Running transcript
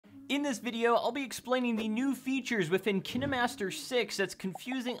In this video, I'll be explaining the new features within KineMaster 6 that's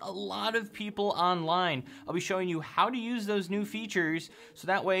confusing a lot of people online. I'll be showing you how to use those new features so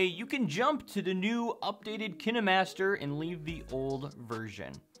that way you can jump to the new updated KineMaster and leave the old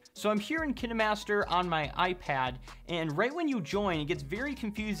version. So I'm here in KineMaster on my iPad, and right when you join, it gets very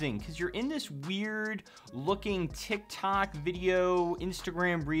confusing because you're in this weird looking TikTok video,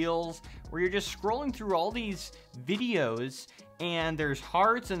 Instagram Reels, where you're just scrolling through all these videos and there's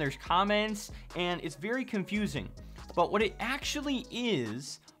hearts and there's comments, and it's very confusing. But what it actually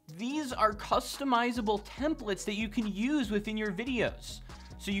is, these are customizable templates that you can use within your videos.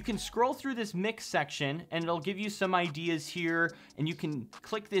 So you can scroll through this mix section and it'll give you some ideas here, and you can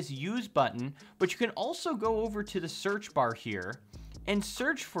click this use button, but you can also go over to the search bar here and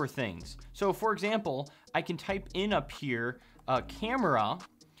search for things. So for example, I can type in up here, camera,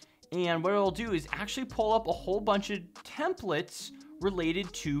 and what it'll do is actually pull up a whole bunch of templates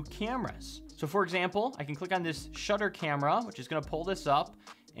related to cameras. So for example, I can click on this shutter camera, which is gonna pull this up,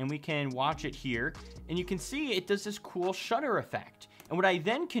 and we can watch it here. And you can see it does this cool shutter effect. And what I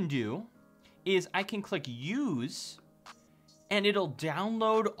then can do is I can click use, and it'll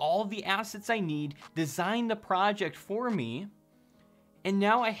download all the assets I need, design the project for me, and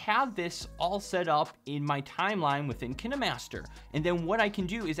now I have this all set up in my timeline within KineMaster. And then what I can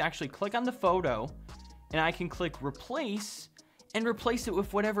do is actually click on the photo, and I can click replace, and replace it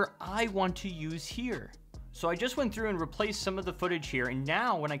with whatever I want to use here. So I just went through and replaced some of the footage here, and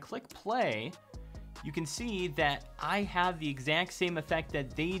now when I click play, you can see that I have the exact same effect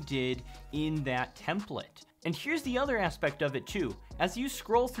that they did in that template. And here's the other aspect of it too. As you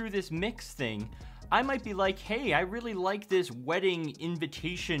scroll through this mix thing, I might be like, hey, I really like this wedding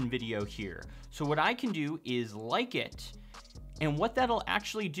invitation video here. So what I can do is like it, and what that'll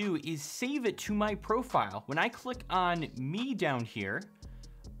actually do is save it to my profile. When I click on me down here,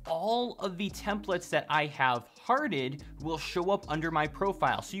 all of the templates that I have hearted will show up under my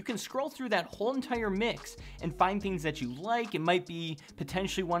profile. So you can scroll through that whole entire mix and find things that you like. It might be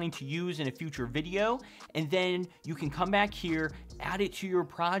potentially wanting to use in a future video, and then you can come back here, add it to your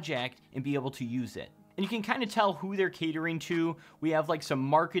project, and be able to use it. And you can kind of tell who they're catering to. We have like some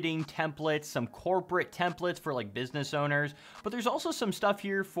marketing templates, some corporate templates for like business owners, but there's also some stuff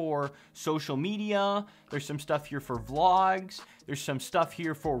here for social media. There's some stuff here for vlogs. There's some stuff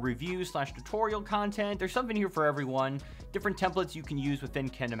here for review/tutorial content. There's something here for everyone. Different templates you can use within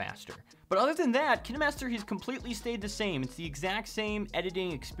KineMaster. But other than that, KineMaster has completely stayed the same. It's the exact same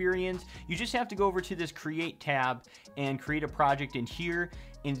editing experience. You just have to go over to this create tab and create a project in here,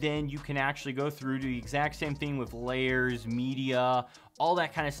 and then you can actually go through to the exact same thing with layers, media, all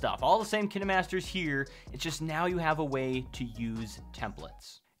that kind of stuff. All the same KineMasters here. It's just now you have a way to use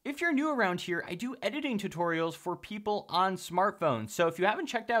templates. If you're new around here, I do editing tutorials for people on smartphones. So if you haven't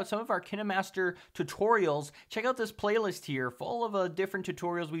checked out some of our KineMaster tutorials, check out this playlist here full of different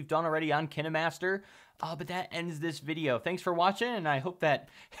tutorials we've done already on KineMaster. But that ends this video. Thanks for watching, and I hope that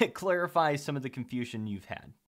it clarifies some of the confusion you've had.